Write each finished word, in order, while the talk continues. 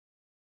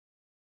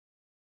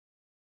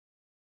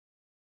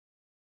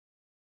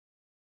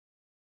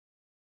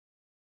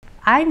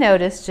I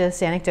noticed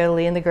just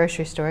anecdotally in the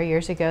grocery store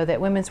years ago that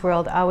Women's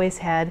World always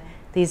had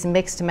these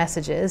mixed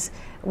messages.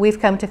 We've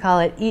come to call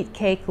it eat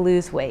cake,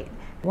 lose weight.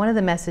 One of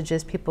the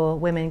messages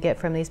women get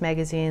from these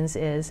magazines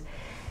is,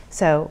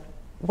 so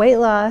weight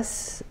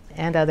loss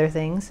and other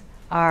things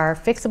are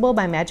fixable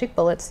by magic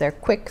bullets. They're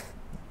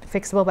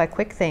fixable by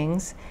quick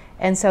things.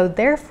 And so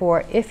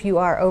therefore, if you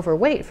are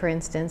overweight, for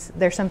instance,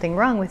 there's something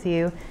wrong with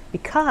you,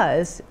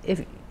 because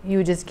if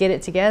you just get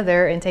it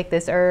together and take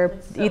this herb,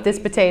 eat this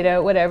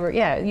potato, whatever,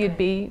 yeah,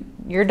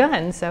 you're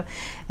done. So,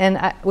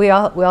 and we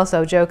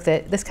also joke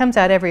that this comes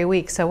out every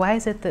week, so why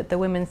is it that the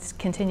women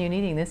continue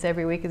eating this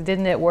every week?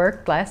 Didn't it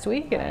work last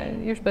week?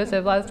 You're supposed to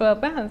have lost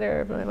 12 pounds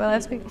there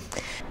last week.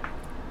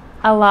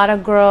 A lot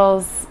of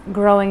girls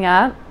growing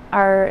up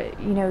are,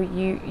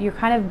 you're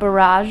kind of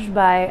barraged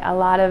by a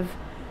lot of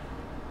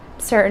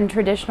certain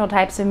traditional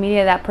types of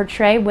media that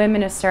portray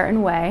women a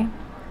certain way.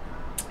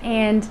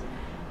 And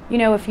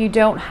if you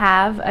don't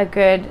have a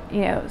good,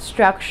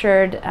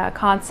 structured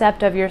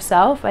concept of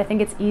yourself, I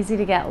think it's easy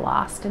to get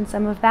lost in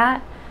some of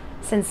that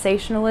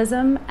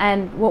sensationalism.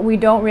 And what we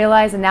don't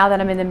realize, and now that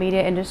I'm in the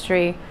media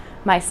industry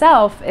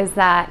myself, is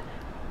that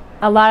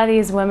a lot of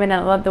these women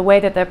and the way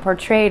that they're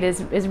portrayed is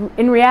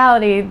in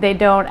reality, they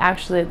don't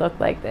actually look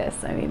like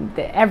this. I mean,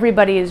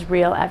 everybody is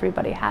real,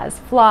 everybody has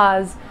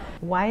flaws.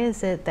 Why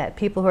is it that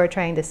people who are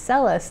trying to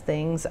sell us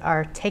things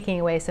are taking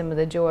away some of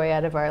the joy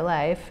out of our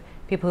life?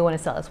 People who want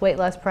to sell us weight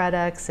loss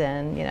products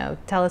and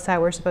tell us how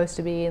we're supposed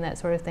to be and that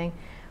sort of thing.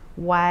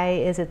 Why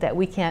is it that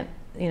we can't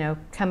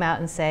come out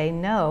and say,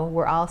 no,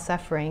 we're all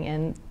suffering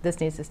and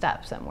this needs to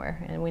stop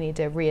somewhere and we need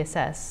to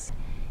reassess?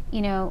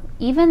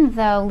 Even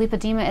though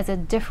lipedema is a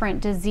different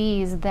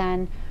disease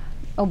than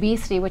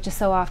obesity, which is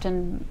so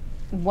often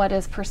what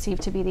is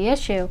perceived to be the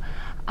issue,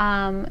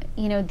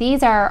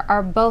 these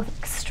are both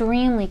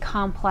extremely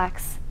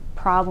complex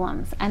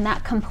problems, and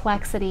that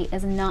complexity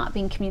is not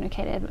being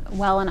communicated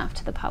well enough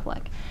to the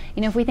public.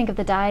 If we think of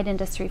the diet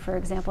industry, for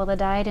example, the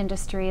diet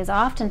industry is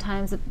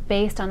oftentimes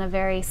based on a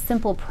very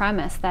simple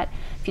premise that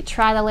if you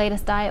try the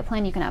latest diet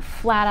plan, you can have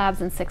flat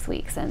abs in 6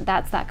 weeks, and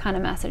that's that kind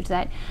of message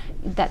that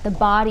the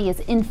body is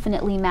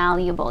infinitely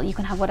malleable. You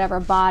can have whatever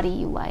body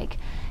you like.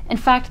 In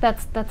fact,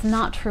 that's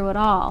not true at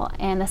all,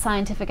 and the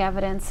scientific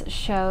evidence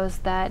shows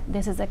that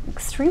this is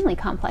extremely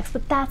complex,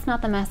 but that's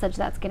not the message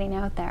that's getting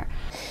out there.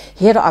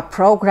 Here are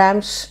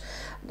programs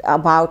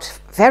about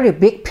very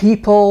big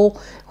people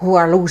who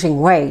are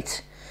losing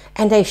weight,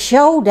 and they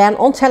show then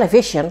on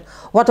television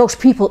what those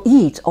people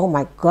eat. Oh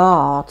my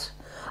God,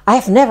 I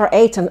have never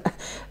eaten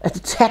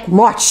that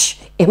much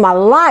in my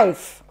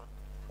life.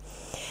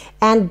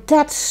 And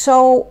that's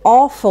so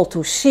awful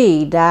to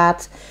see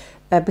that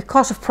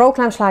because of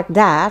programs like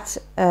that,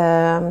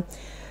 the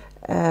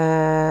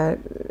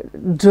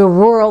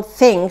world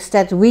thinks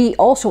that we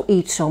also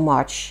eat so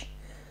much.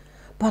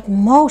 But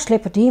most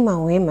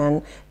lipedema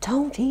women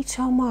don't eat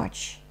so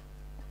much.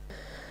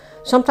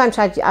 Sometimes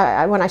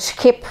when I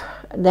skip,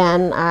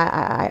 then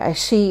I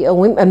see a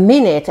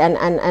minute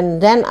and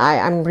then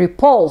I'm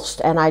repulsed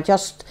and I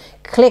just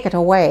click it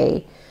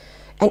away.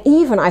 And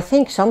even I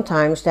think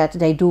sometimes that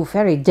they do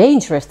very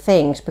dangerous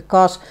things,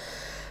 because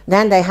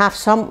then they have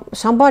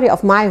somebody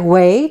of my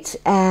weight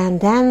and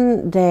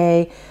then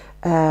they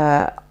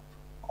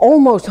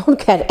almost don't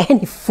get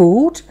any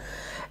food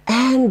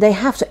and they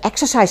have to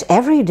exercise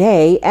every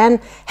day and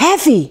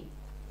heavy.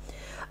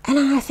 And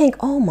I think,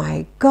 oh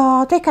my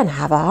God, they can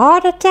have a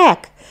heart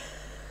attack.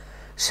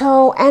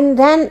 So, and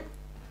then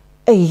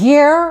a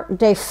year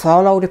they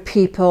follow the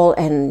people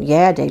and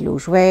yeah, they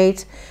lose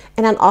weight.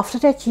 And then after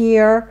that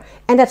year,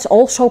 and that's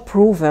also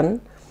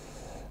proven,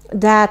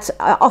 that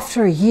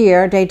after a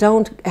year they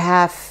don't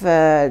have,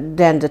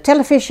 then the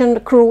television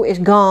crew is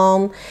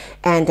gone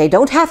and they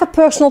don't have a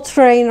personal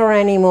trainer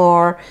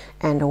anymore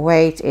and the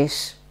weight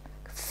is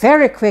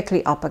very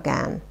quickly up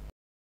again.